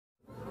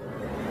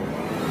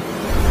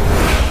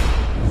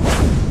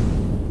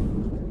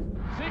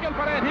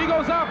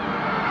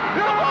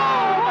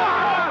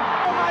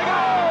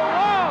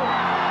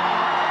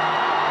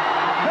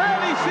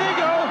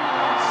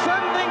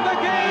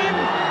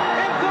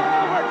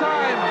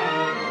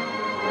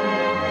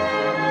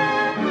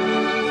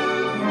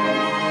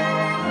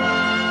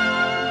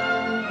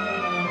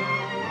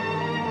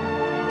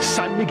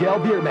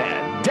Miguel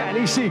Beerman,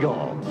 Danny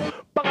Seigle.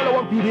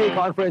 Pangalawang PBA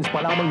conference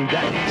pa lamang ni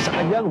Danny sa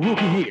kanyang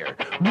rookie year,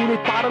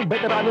 ngunit parang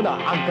veterano na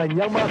ang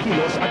kanyang mga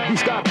kilos at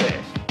diskarte.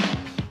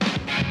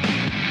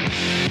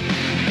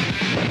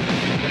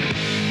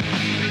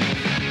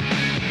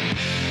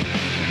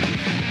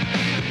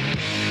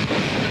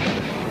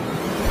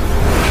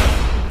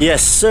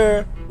 Yes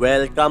sir,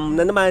 welcome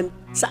na naman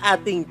sa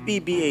ating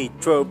PBA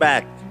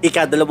Throwback.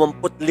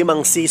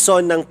 Ika-25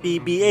 season ng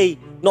PBA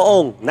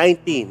noong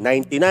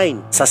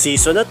 1999. Sa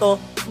season na to,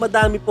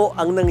 madami po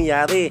ang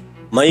nangyari.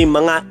 May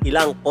mga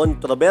ilang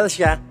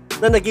kontrobersya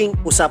na naging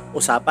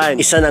usap-usapan.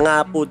 Isa na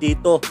nga po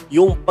dito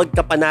yung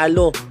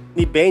pagkapanalo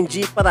ni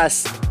Benjie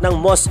Paras ng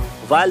Most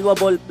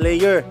Valuable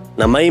Player,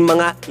 na may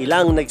mga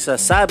ilang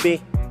nagsasabi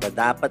na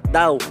dapat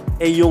daw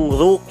yung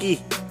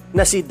rookie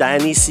na si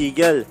Danny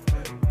Seigle.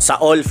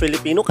 Sa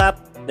All-Filipino Cup,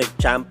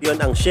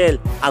 nag-champion ang Shell,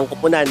 ang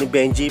kupunan ni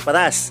Benjie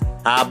Paras,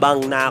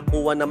 habang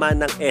nakuha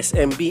naman ng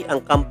SMB ang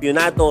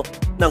kampyonato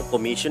ng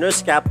Commissioner's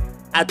Cup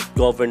at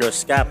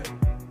Governor's Cup.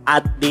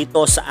 At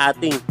dito sa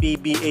ating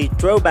PBA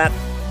Throwback,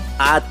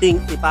 ating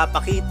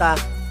ipapakita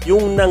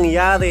yung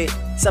nangyari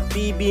sa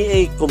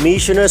PBA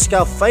Commissioner's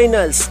Cup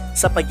Finals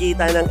sa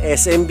pagitan ng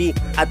SMB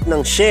at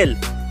ng Shell.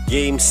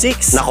 Game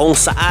 6 na kung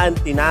saan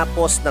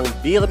tinapos ng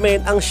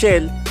Beerman ang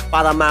Shell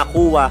para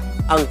makuha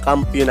ang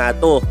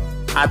kampyonato.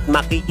 At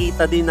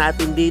makikita din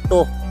natin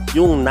dito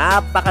yung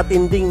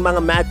napakatinding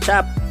mga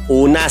matchup.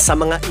 Una sa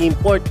mga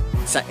import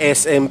sa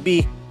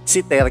SMB,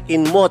 si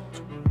Terquin Mott.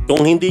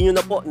 Kung hindi nyo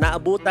na po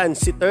naabutan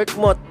si TERQ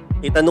Mott,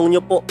 itanong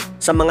nyo po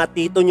sa mga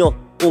tito nyo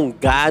kung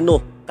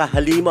gaano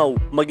kahalimaw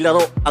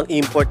maglaro ang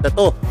import na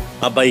to.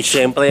 Abay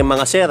syempre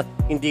mga sir,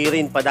 hindi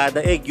rin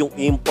padadaig yung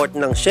import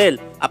ng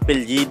Shell.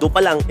 Apelyido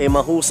pa lang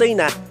mahusay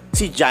na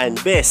si John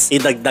Best.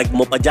 Idagdag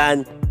mo pa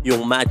dyan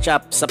yung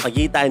matchup sa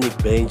pagitan ni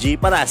Benjie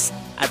Paras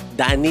at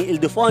Danny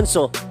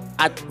Ildefonso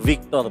at Vic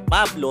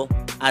Pablo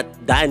at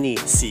Danny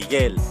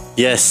Seigle.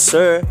 Yes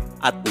sir,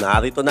 at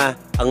narito na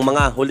ang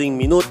mga huling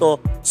minuto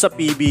sa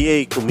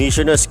PBA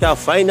Commissioner's Cup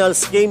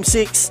Finals Game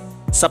 6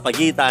 sa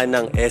pagitan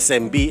ng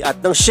SMB at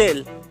ng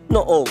Shell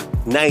noong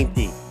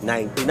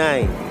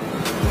 1999.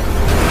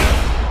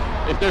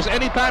 If there's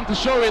any time to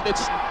show it,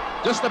 it's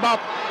just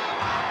about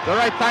the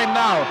right time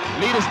now.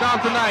 Lead is down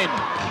to 9.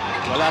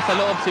 Wala sa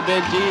loob si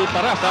Benjie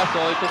Paras, ha?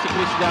 So ito si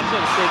Chris Jackson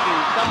is taking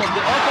some of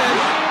the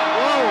offense.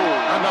 Wow!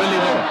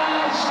 Unbelievable.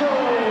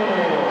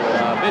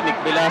 Grabe, Nick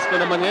Velasco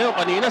naman ngayon.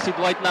 Kanina si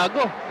Dwight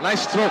Nago.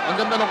 Nice stroke. Ang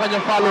ganda ng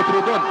kanyang follow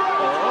through doon.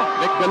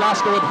 Nick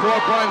Velasco with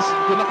 4 points.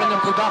 Doon ang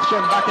kanyang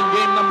production back in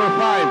game number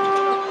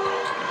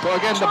 5. So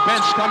again, the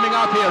bench coming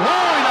out here.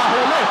 Oh,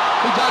 inahuli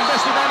si John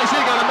Best ni Danny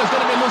Seigle. And there's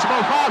going to be a loose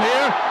ball foul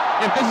here.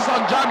 If this is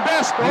on John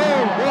Best,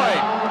 oh boy.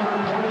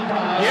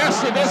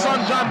 Yes, it is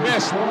on John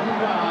Best.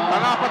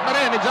 Pangapat na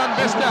rin ni John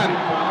Best yan.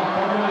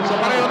 So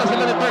pareho na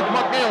sila ni TERQ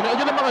Mott ngayon.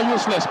 Yun ang mga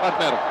useless,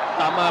 partner.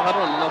 Tama ka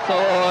ron. So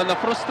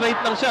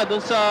na-frustrate lang siya doon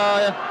sa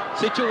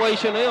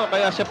situation na yun.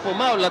 Kaya siya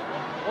pumaul at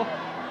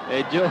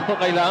medyo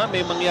kailangan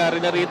may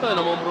mangyari na rito.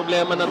 Ano mong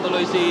problema na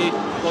tuloy si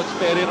Coach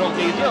Perry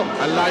Ronquillo.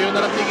 Ang layo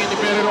na ng tingin ni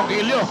Perry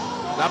Ronquillo.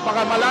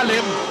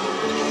 Napaka-malalim.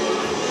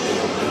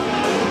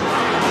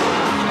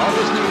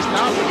 Obviously, he's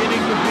now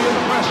beginning to feel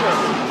the pressure.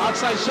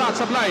 Outside shot,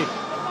 Sablay.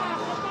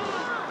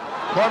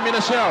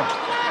 Formina Shell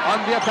on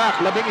the attack.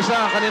 11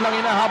 ang kanilang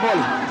inahabol.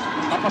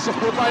 Papasok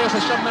po tayo sa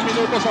 7 na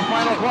minuto sa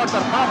final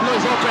quarter. Pablo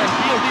is open.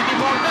 PLDT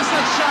ball.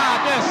 Missed shot.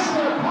 Yes.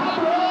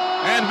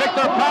 And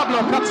Victor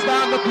Pablo cuts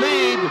down the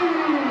lead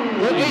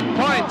with 8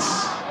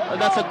 points.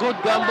 That's a good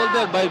gamble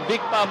there by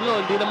Vic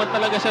Pablo. Hindi naman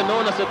talaga siya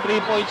known as a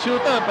 3-point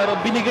shooter, pero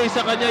binigay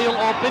sa kanya yung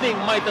opening.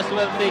 Might as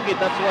well take it.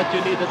 That's what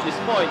you need at this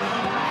point.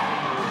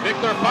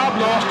 Victor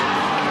Pablo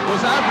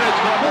was average.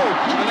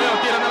 Ano yung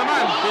tira na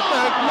naman? Si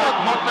TERQ Mott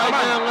na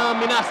yung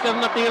minaster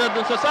na tira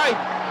dun sa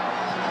side.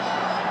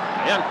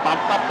 Ayan,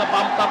 pump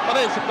up pa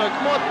rin si TERQ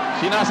Mott.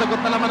 Sinasagot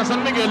na naman ng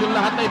San Miguel yung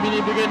lahat na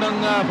ibinibigay ng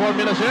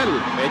Formula Shell.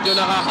 Medyo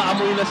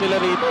nakakaamoy na sila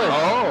rito eh.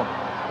 Oo.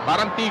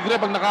 Parang tigre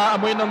pag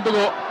nakaamoy ng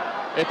dugo,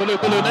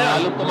 tuloy-tuloy na yan.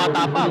 Halong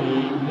tumatapang.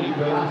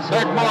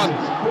 TERQ Mott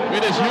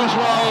with his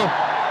usual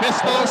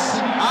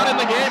pistols out in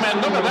the game, and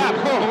look at that.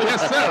 Oh,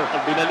 yes sir.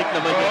 Binalik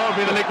naman yun. Oo,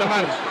 binalik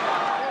naman.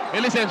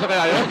 May lisensya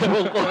kaya yun? 10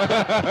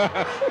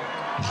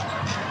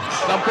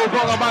 po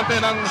ang abante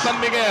ng San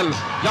Miguel.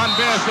 John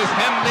Best is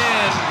hemmed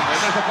in. And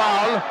there's a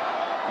foul.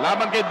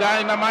 Laban kay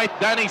Dynamite,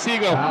 Danny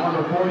Seigle.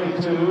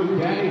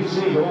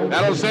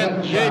 That'll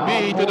send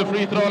JB to the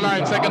free throw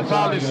line. Second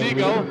foul is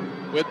Seigle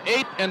with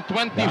 8 and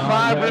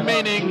 25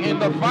 remaining in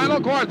the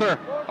final quarter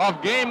of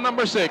game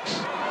number 6.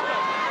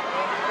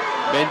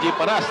 Benjie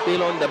Paras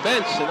still on the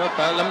bench.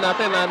 Alam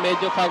natin na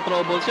medyo foul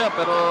trouble siya,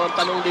 pero ang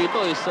tanong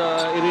dito is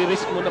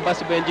i-risk mo na ba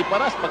si Benjie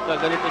Paras pagka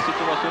ganito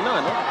sitwasyon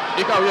na, no?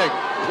 Ikaw, Yeg.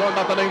 Ikaw ang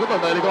tatanungin ko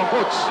to dahil ikaw ang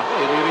coach. Ako,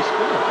 i-risk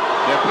ko na.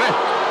 Siyempre.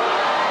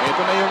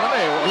 Ito na yung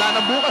wala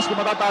nang bukas kung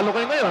matatalo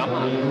kayo ngayon.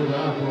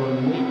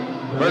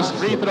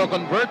 First free throw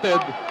converted.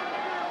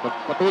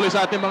 Patuloy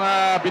sa ating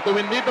mga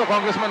bituin dito,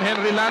 Congressman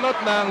Henry Lanot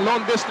ng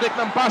Lone District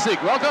ng Pasig.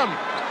 Welcome.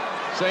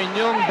 sa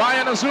inyong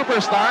bayan ng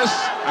superstars.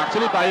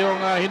 Actually, tayong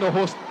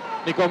hino-host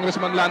ni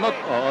Congressman Lanot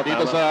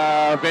dito tama. sa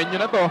venue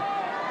na to.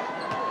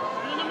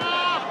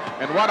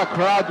 And what a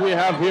crowd we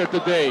have here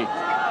today.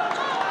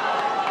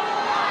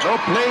 No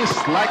place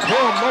like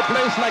home, no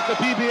place like the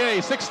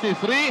PBA.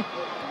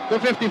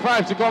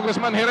 63-55 si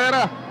Congressman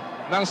Herrera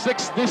ng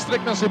 6th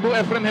District ng Cebu,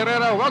 Efren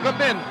Herrera. Welcome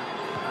din.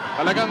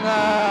 Talagang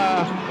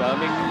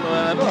Daming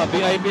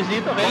VIPs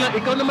dito.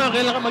 Ikaw naman,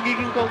 kailan ka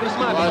magiging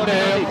congressman? wag.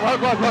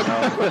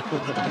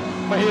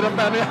 Mahirap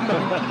na ano yan.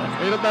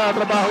 Mahirap na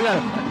trabaho yan.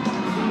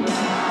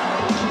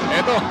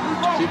 Eto,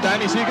 si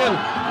Danny Seigle.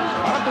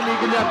 Parang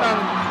tumigil yata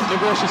ang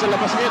negosyo sa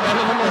labas ngayon.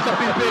 Ano naman sa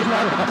PBA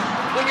na.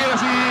 Ngayon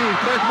si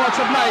TERQ Mott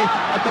Supply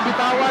at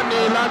kabitawan ni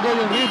Lago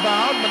yung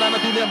rebound.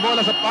 Mananatili ang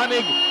bola sa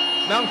panig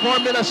ng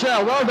Formula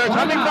Shell. Well, they're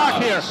coming back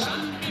here.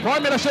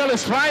 Formula Shell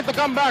is trying to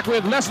come back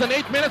with less than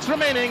 8 minutes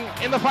remaining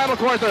in the final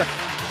quarter.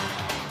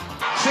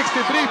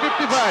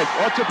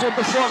 63-55. 8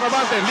 puntos po ang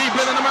abante.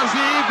 Libre na naman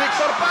si Vic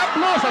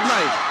Pablo.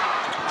 Sablay.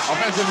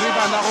 Offensive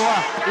rebound nakuha.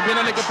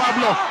 Ibinalik kay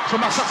Pablo.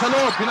 Sumaksak sa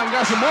loob.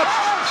 Pinangga si Mott.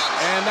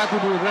 And that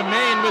will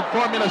remain with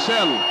Formula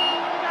Shell.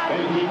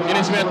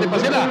 Kiniswerte pa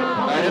sila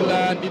dahil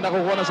hindi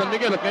nakukuha ng San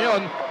Miguel. At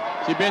ngayon,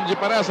 si Benjie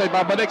Paras ay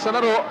babalik sa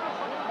laro.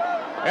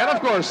 And of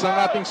course, ang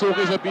ating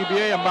suki sa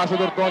PBA,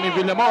 Ambassador Tony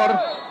Villamor.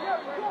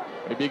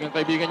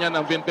 Kaibigan niya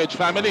ng Vintage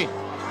Family.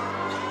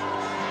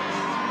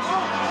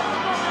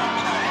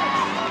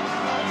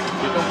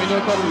 Itong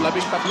minuto,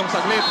 13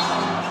 saglit.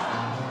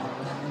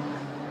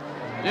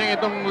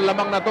 Itong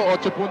lamang na to,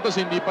 8 puntos,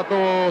 hindi pa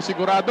to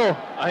sigurado.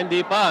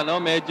 Hindi pa, no?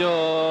 Medyo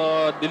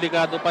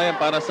delikado pa yan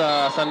para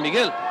sa San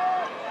Miguel.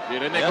 Si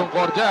Rene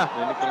Concordia.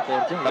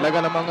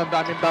 Talaga namang ang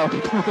daming tao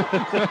dito.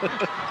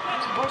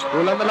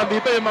 Kulang na lang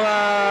dito yung mga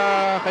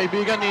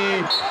kaibigan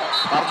ni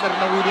partner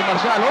ng Willie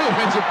Marcial.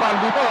 Offensive foul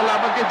dito.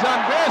 Laban kay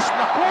John Best.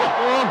 Naku!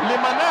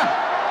 5 na.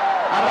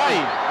 Aray.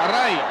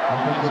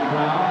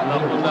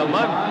 Naku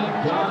naman.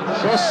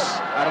 Sus.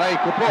 Aray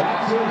ko po.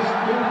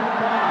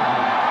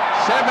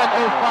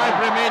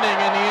 7:05 remaining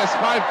and he has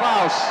 5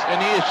 fouls and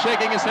he is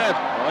shaking his head.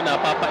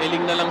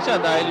 Napapailing na lang siya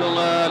dahil nung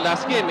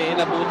last game,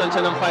 nabutan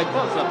siya ng 5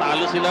 fouls.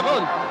 Natalo sila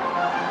ron.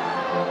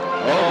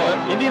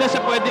 Hindi na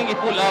siya pwedeng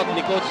i-pull out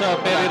ni Coach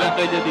Perry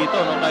Raquel dito.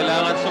 No?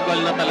 Kailangan sugal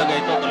na talaga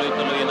ito.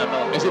 Tuloy-tuloy na to.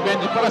 Si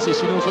Benjie Paras,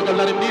 sinusugal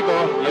na rin dito.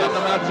 Alam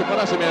naman natin si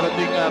Paras, meron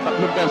ding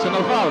 3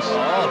 personal fouls.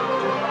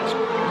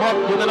 Mott,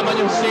 yun na naman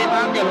yung same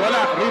angle.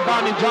 Wala.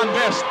 Rebound ni John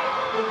Best.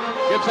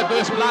 Gives it to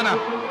Esplana.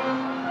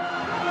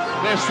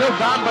 They're still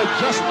down by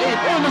just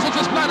 8. Lusot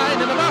si Esplana.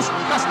 Inilabas.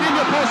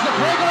 Castillo pulls the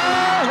trigger.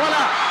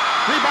 Wala.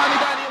 Rebound ni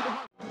Danny.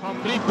 From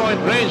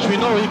 3-point range, we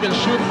know he can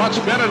shoot much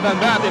better than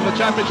that in the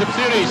championship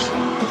series.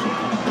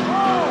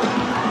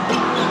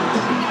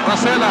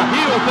 Racela,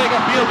 he will take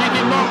a field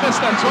in long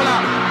distance. Wala.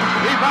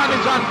 Rebound ni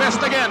John Best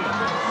again.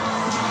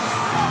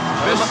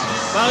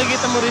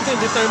 Makikita mo rito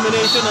yung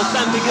determination ng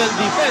San Miguel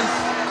defense.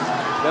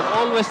 They're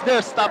always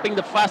there stopping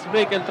the fast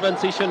break and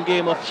transition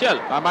game of Shell.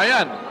 Tama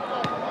yan.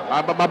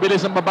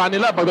 Mabilis ang baba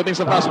nila pagdating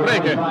sa fast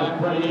break.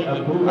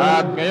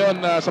 At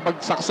ngayon, sa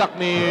pagsaksak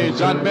ni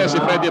John Best, si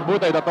Freddy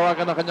Abuta ay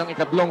tatawagan ng kanyang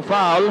ikatlong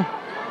foul.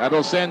 That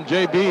will send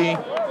JB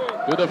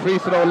to the free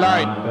throw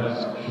line.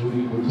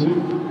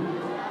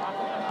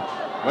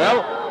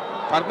 Well,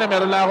 partner,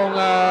 meron lang akong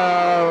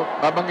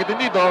babanggitin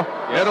dito.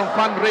 Merong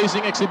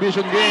fundraising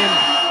exhibition game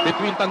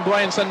between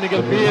Tanduay and San Miguel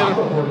Pier.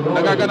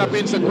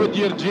 Nagaganapin sa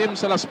Goodyear Gym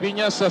sa Las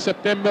Piñas sa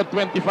September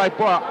 25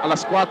 po,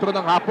 alas 4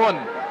 ng hapon.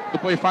 Ito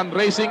po ay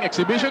fundraising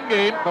exhibition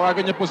game.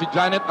 Tawagan niyo po si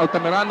Janet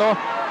Altamirano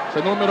sa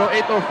numero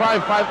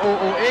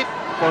 805-5008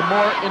 for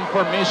more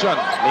information.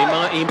 May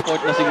mga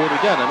import na siguro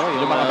dyan, ano?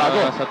 Yung mga bago.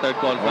 Sa third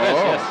conference,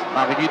 Oo, yes.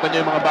 makikita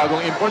niyo yung mga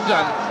bagong import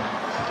dyan.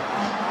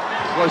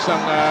 Of course,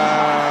 ang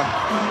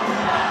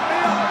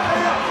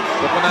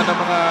kupunan ng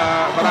mga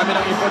marami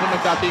ng import na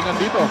nagdatingan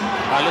dito.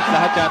 Halos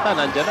lahat yata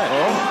nandyan na.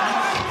 Oh.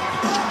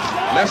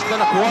 Less than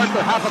a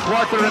quarter, half a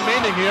quarter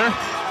remaining here.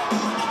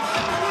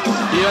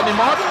 Tira ni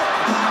Mott.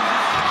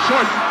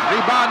 Short.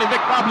 Rebound ni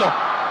Vic Pablo.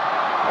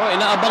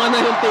 Inaabangan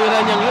na yung tira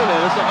niyang yun.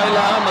 So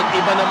kailangan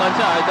mag-iba naman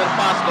siya. Either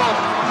pass off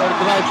or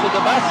drive to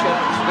the basket.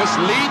 This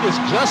lead is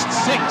just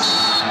 6.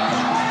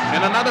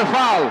 And another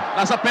foul.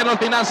 Nasa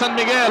penalty na San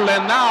Miguel.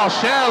 And now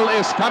Shell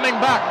is coming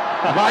back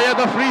via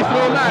the free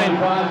throw line.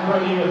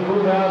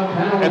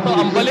 Ito,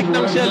 ang balik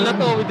ng Shell na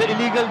to with the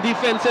illegal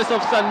defenses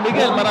of San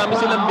Miguel. Marami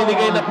silang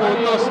binigay na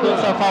puntos doon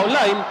sa foul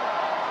line.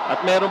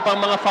 At meron pang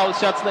mga foul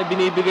shots na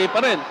binibigay pa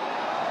rin.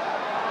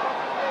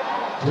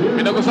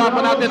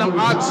 Pinag-usapan natin ang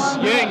odds,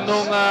 Yeng,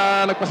 nung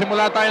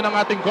nagpasimula tayo ng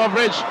ating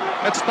coverage.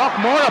 Let's talk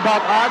more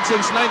about odds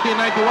since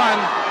 1991.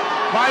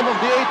 5 of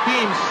the 8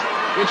 teams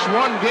which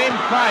won Game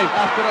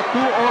 5 after a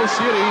 2-all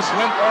series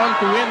went on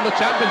to win the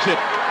championship.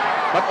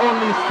 But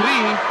only 3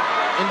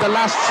 in the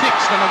last 6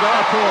 na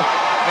nagawa po.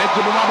 Medyo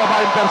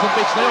bumababa yung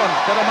percentage na yun.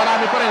 Pero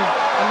marami pa rin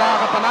ang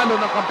nakakapanalo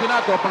ng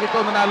kampyonato pag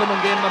ikaw nanalo ng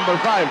game number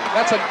 5.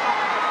 That's a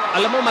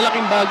Alam mo,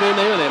 malaking bagay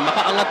na yun eh.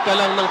 Makaangat ka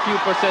lang ng few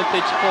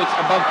percentage points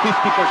above 50%.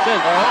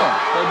 Oo.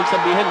 So, ibig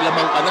sabihin,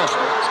 lamang ka na.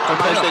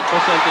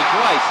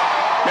 Percentage-wise.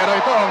 Pero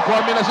ito, ang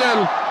Formula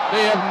Shell,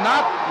 they have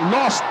not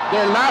lost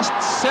their last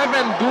 7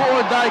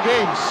 do-or-die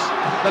games.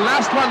 The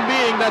last one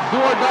being that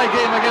do-or-die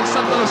game against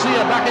Santa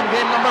Lucia back in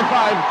game number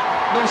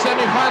 5 nung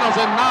semifinals,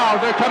 and now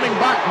they're coming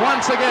back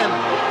once again.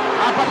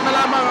 4 na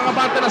lamang ang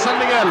abante na San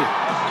Miguel.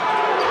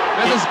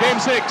 This is game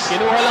 6.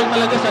 Kinuha lang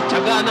talaga sa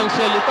tiyaga ng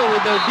Shell ito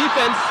with their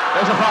defense.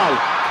 There's a foul.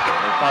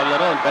 May foul na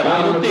ron. Pero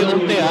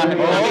inunti-unti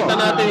nakita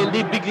natin,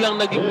 hindi biglang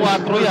naging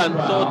 4 yan.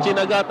 So,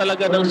 tsinaga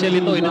talaga ng Shell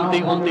ito,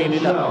 inunti-unti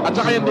nila. At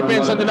saka yung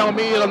depensa nila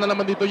umiilaw na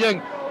naman dito, Yeng.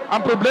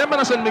 Ang problema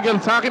na San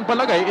Miguel sa akin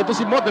palagay, ito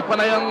si Mott,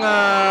 panayang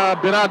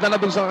birada na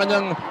dun sa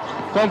kanyang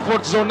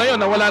comfort zone na yun,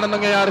 na wala na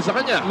nangyayari sa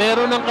kanya.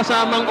 Meron ng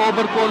kasamang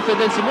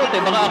overconfidence si Mott.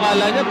 Baka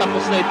akala niya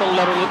tapos na itong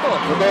laro ito.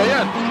 Totoo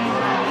yan.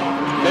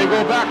 They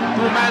go back,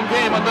 2-man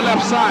game on the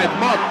left side.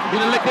 Mott,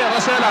 binalik niya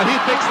Rosella. He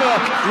takes the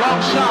long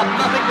shot.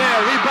 Nothing there.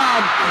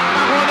 Rebound.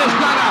 Nakuha ni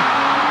Esplana.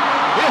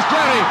 Here's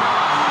Jerry.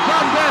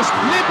 John Best.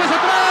 Limpis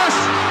atras.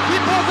 He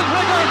pulls the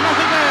trigger.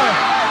 Nothing there.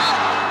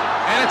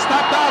 And it's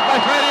tapped out by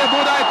Freddy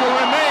Abuday to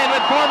remain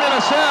with Formula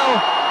Shell.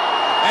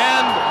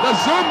 And the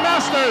Zoom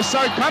Masters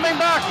are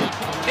coming back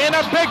in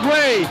a big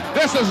way.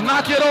 This is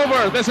not yet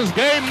over. This is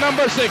game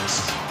number 6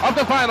 of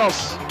the finals.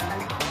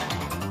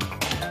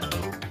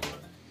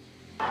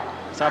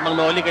 Samang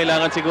Noli,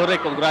 kailangan siguro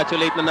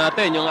congratulate na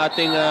natin yung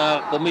ating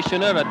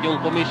commissioner at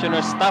yung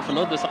commissioner staff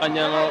doon sa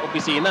kanyang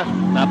opisina.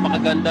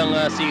 Napakagandang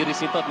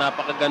series ito at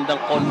napakagandang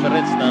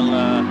conference ng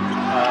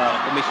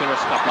commissioner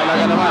staff.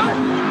 Talaga naman.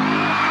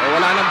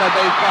 Wala nang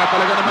dadaig pa.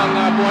 Talaga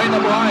namang buhay na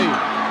buhay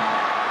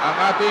ang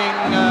ating,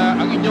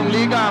 ang inyong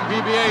liga, ang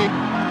PBA.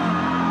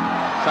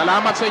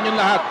 Salamat sa inyong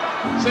lahat.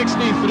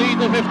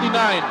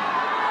 63-59.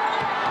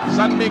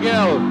 San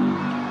Miguel.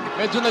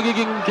 Medyo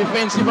nagiging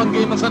defensive ang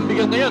game ng San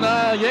Miguel ngayon,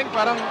 Yeng.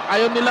 Parang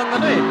ayaw nilang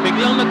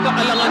Biglang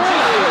nagkakalangan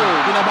sila.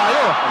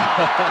 Binabayo.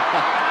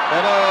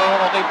 Pero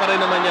okay pa rin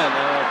naman yan.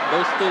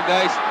 Those two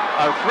guys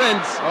are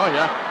friends. Oh,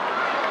 yeah.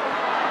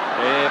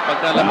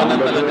 Pagkalabanan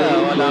talaga,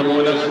 wala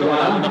mo lang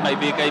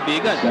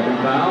kaibigan.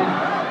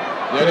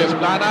 There is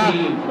Plana.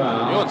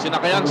 Yun,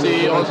 sinakayan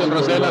si Olsen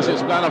Rosella. Si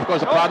Plana, of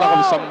course, a product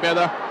of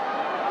Sambeda.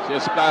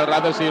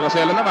 Si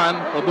Rosella naman,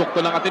 produkto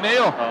ng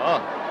Ateneo.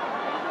 Oo.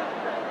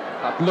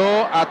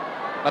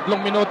 3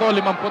 minuto,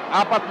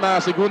 54 na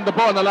segundo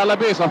po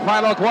nalalabi sa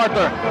final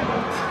quarter.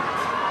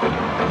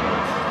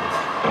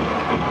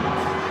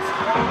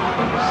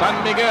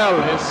 San Miguel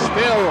is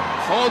still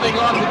holding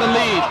on to the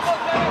lead.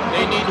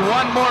 They need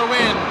one more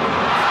win.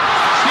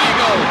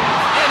 Seigle,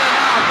 in and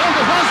out.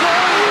 Ildefonso!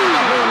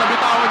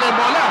 Nabitawan niya yung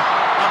bola.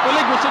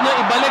 Actually, gusto niya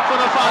ibalik for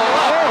a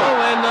follow-up.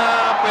 When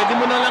pwede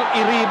mo na lang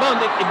i-rebound,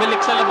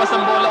 ibalik sa labas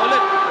ang bola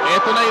ulit.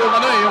 Ito na yung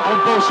yung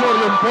composure,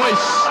 yung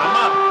poise.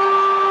 Tama.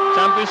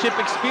 Championship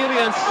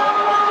experience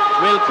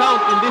will count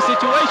in this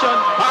situation.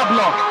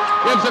 Pablo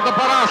gives it to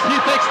Paras. He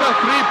takes the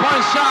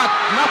 3-point shot.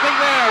 Nothing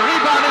there.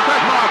 Rebound in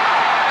Terquin.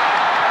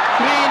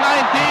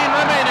 3:19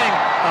 remaining.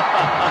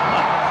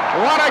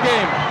 What a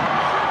game.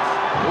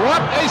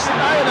 What a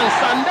style ng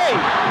Sunday.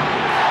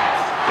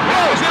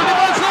 Oh, si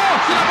Ildefonso.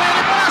 Sinabayan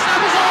ni Paras.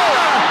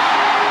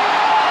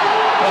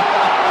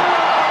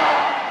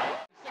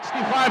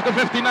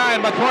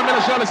 65-59, but Formula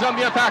Shell is on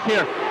the attack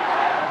here.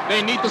 They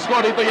need to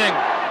score dito, Yeng.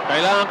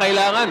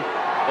 Kailangan.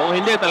 Kung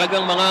hindi,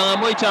 talagang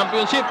mangangamoy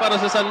championship para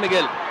sa San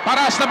Miguel.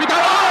 Paras na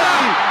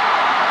bitawan!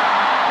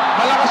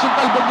 Malakas yung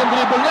talbog ng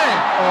dribble niya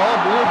Oo,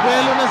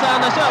 bumubuelo na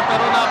sana siya,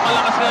 pero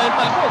napalakas nga yung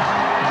talbog.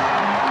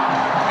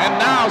 And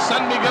now,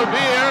 San Miguel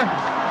Beer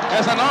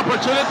has an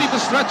opportunity to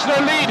stretch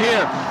their lead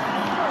here.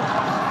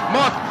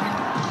 Mott.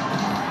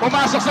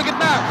 Pumasok sa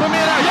gitna.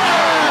 Tumira.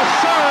 Yes,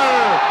 sir!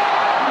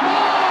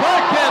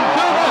 Terquin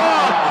to the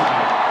Mott.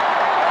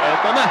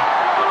 Eto na.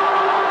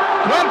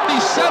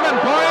 27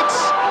 points,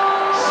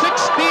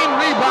 16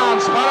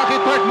 rebounds para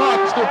kay TERQ Mott.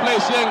 To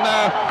place yung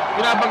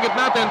binabanggit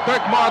natin,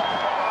 TERQ Mott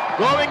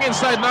going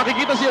inside.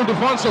 Nakikita si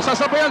Ildefonso.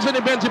 Sasabayan siya ni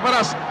Benjie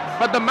Paras.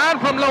 But the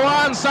man from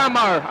Lawan,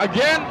 Samar,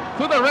 again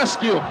to the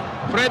rescue.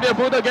 Freddy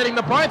Abuda getting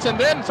the points. And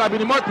then, sabi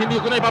ni Mott, hindi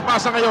ko na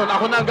ipapasa ngayon.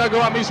 Ako na ang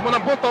gagawa mismo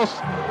ng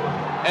putos.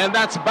 And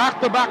that's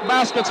back-to-back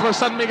baskets for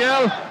San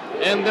Miguel.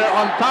 And they're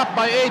on top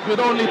by 8 with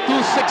only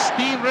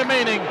 2:16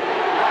 remaining.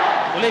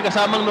 Uli,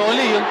 kasamang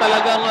Noli, yung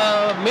talagang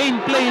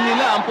main play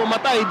nila ang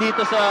pumatay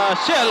dito sa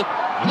Shell.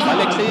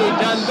 Balik si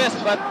John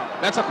Best, but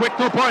that's a quick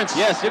 2 points.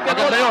 Yes, you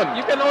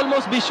can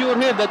almost be sure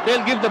here that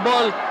they'll give the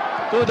ball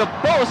to the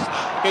post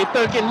kay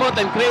Terquin Mott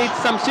and create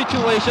some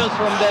situations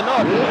from then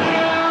on.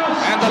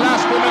 And the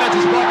last 2 minutes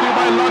is brought to you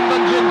by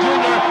London Gin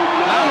Jr.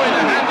 Now in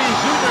a handy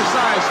shooter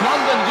size.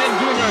 London Gin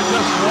Jr.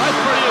 just right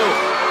for you.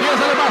 Here's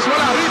a labas,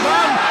 wala.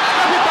 Rebound.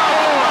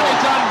 Nabitawan ni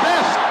John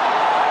Best.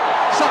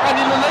 Sa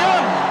kanila na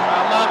yun.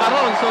 Mga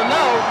karon. So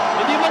now,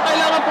 hindi man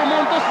kailangan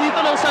pumuntos dito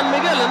ng San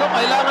Miguel.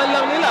 Kailangan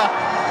lang nila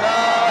na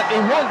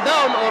i-hold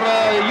down or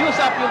use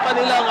up yung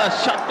kanilang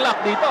shot clock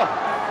dito.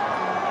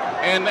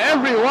 And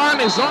everyone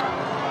is on.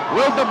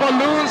 Will the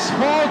balloons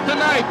fall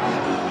tonight?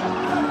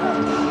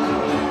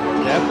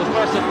 They have to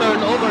force a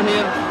turnover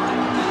here.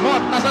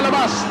 Mott, nasa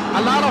labas.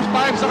 A lot of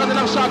time sa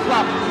kanilang shot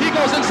clock. He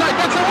goes inside,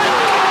 gets away.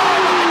 Oh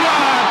my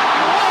God!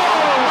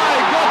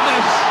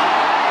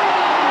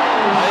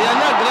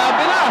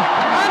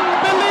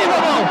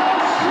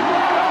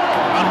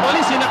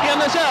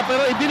 sinakyan na siya,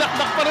 pero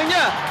idinakdak pa rin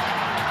niya.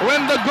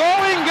 When the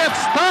going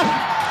gets tough,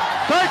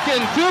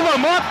 Terquin to the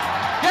Mott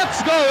gets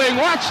going.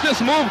 Watch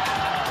this move.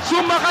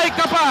 Sumakay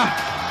ka pa.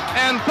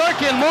 And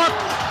Terquin Mott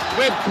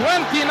with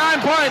 29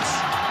 points.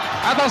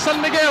 At ang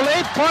San Miguel,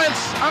 8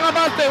 points. Ang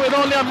abante with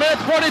only a minute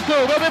 42.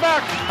 We'll be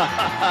back.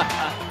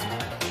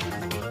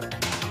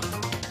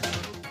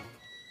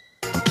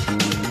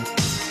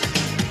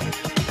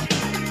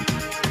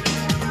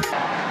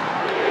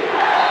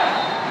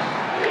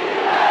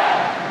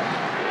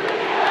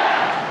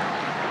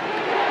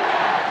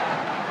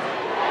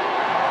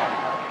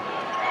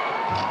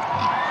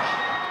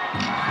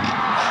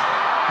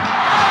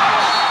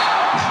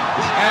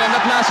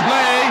 Last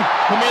play,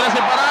 humila si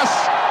Paras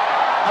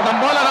at ang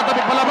bola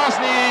natabig palabas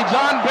ni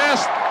John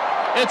Best.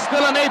 It's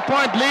still an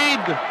 8-point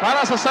lead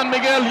para sa San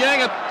Miguel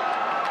Yang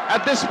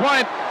at this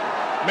point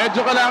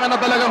medyo kailangan na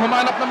talagang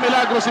humanap ng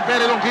milagro si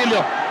Perry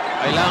Ronquillo.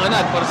 Kailangan na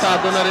at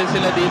forsado na rin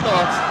sila dito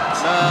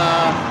na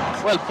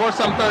for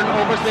some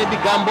turnovers, maybe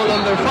gamble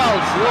on their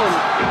fouls yun,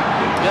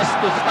 just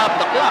to stop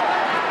the clock.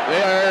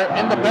 They are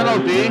in the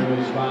penalty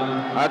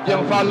at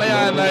yung foul na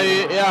yan ay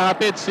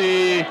iahatid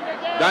si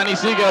Danny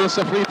Seigle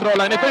sa free throw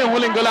line. Ito yung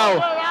huling galaw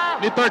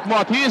ni TERQ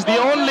Mott. He is the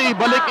only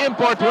balik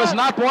import who has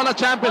not won a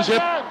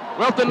championship.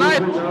 Well, tonight,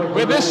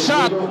 with this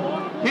shot,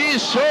 he is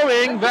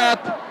showing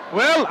that,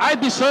 well, I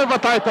deserve a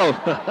title.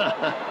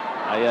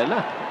 Ayan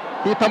na.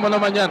 Kita mo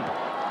naman yan.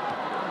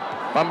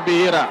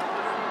 Pambihira.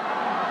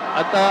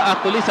 At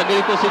actually, sa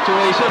ganito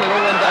situation,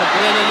 when the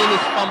adrenaline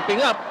is pumping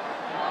up,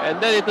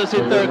 and then ito si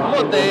TERQ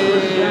Mott,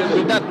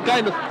 with that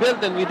kind of build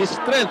and with his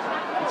strength,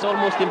 it's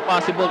almost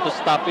impossible to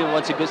stop him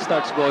once he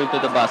starts going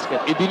to the basket.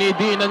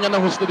 Idinidiinan niya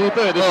ng husto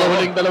dito dito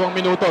huling 2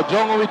 minuto.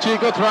 Jongo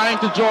Wichico trying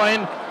to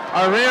join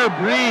a rare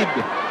breed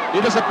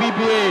dito sa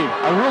PBA.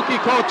 A rookie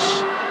coach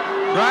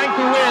trying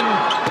to win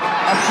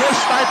a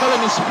first title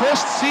in his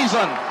first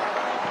season.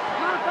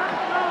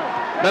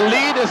 The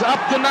lead is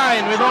up to 9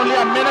 with only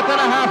a minute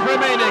and a half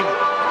remaining.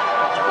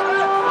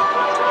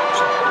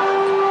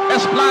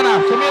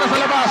 Esplana, tumira sa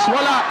labas,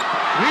 wala.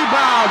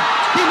 Rebound,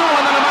 kinuha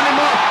na naman ni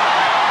Mott.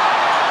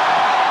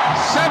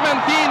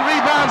 17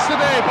 rebounds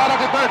today para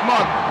kay TERQ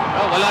Mott.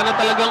 Wala na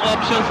talagang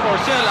options for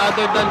Shell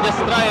other than just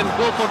try and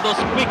go for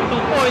those quick 2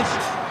 points.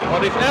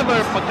 Or if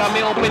ever, pagka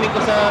may opening ko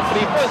sa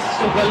 3 points,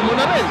 sugal mo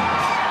na rin.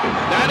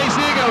 Danny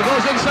Seigle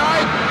goes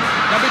inside.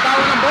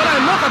 Nabitawan ng bola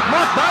and look at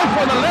Mott dive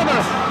for the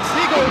leather.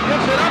 Seigle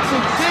gives it up to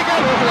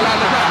Seigle. Wala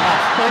na siya.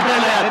 Sobra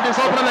na yan. Hindi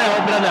sobra na yan.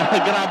 Sobra na.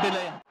 Grabe na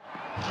yan.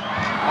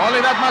 Only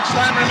that much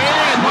time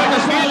remaining and Mike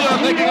Castillo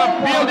taking a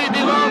PLDT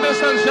long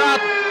distance shot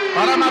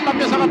para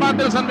matapos sa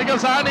kapatil San Miguel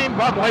sa 6.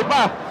 Buhay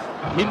pa.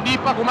 Hindi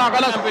pa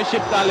kumakalas.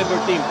 Championship caliber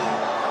team.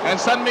 And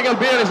San Miguel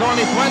Beer is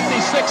only 26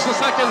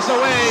 seconds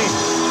away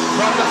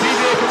from the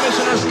PBA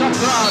Commissioner's Cup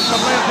round. Sa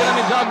player sila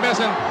ni John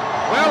Besson.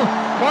 Well,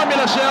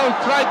 Formula Shell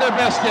tried their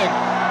best, King.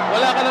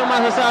 Wala ka nang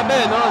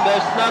masasabi, no?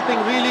 There's nothing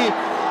really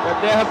that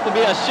they have to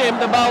be ashamed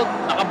about.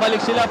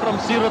 Nakabalik sila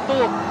from 0-2.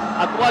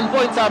 At one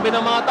point, sabi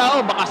ng mga tao,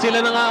 baka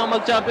sila na nga ang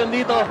mag-champion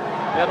dito.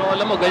 Pero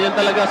alam mo, ganyan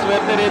talaga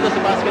swerte rito sa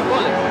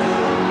basketball.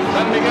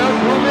 San Miguel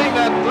proving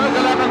that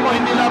kailangan mo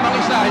hindi lamang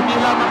isa, hindi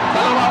lamang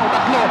 2 o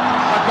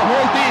 3, but the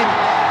whole team.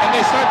 And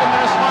they certainly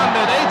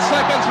responded. 8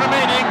 seconds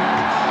remaining.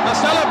 The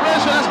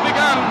celebration has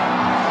begun.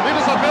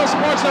 Dito sa Phil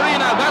Sports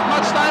Arena. That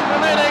much time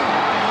remaining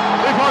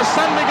before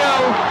San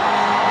Miguel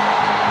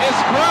is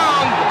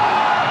crowned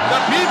the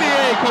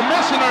PBA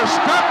Commissioner's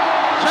Cup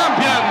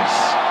champions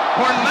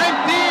for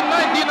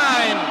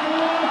 1999.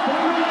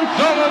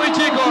 Jongo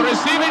Wichico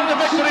receiving the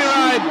victory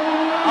ride.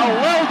 A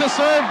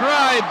well-deserved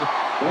ride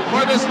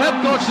for this head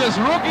coach, this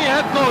rookie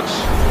head coach.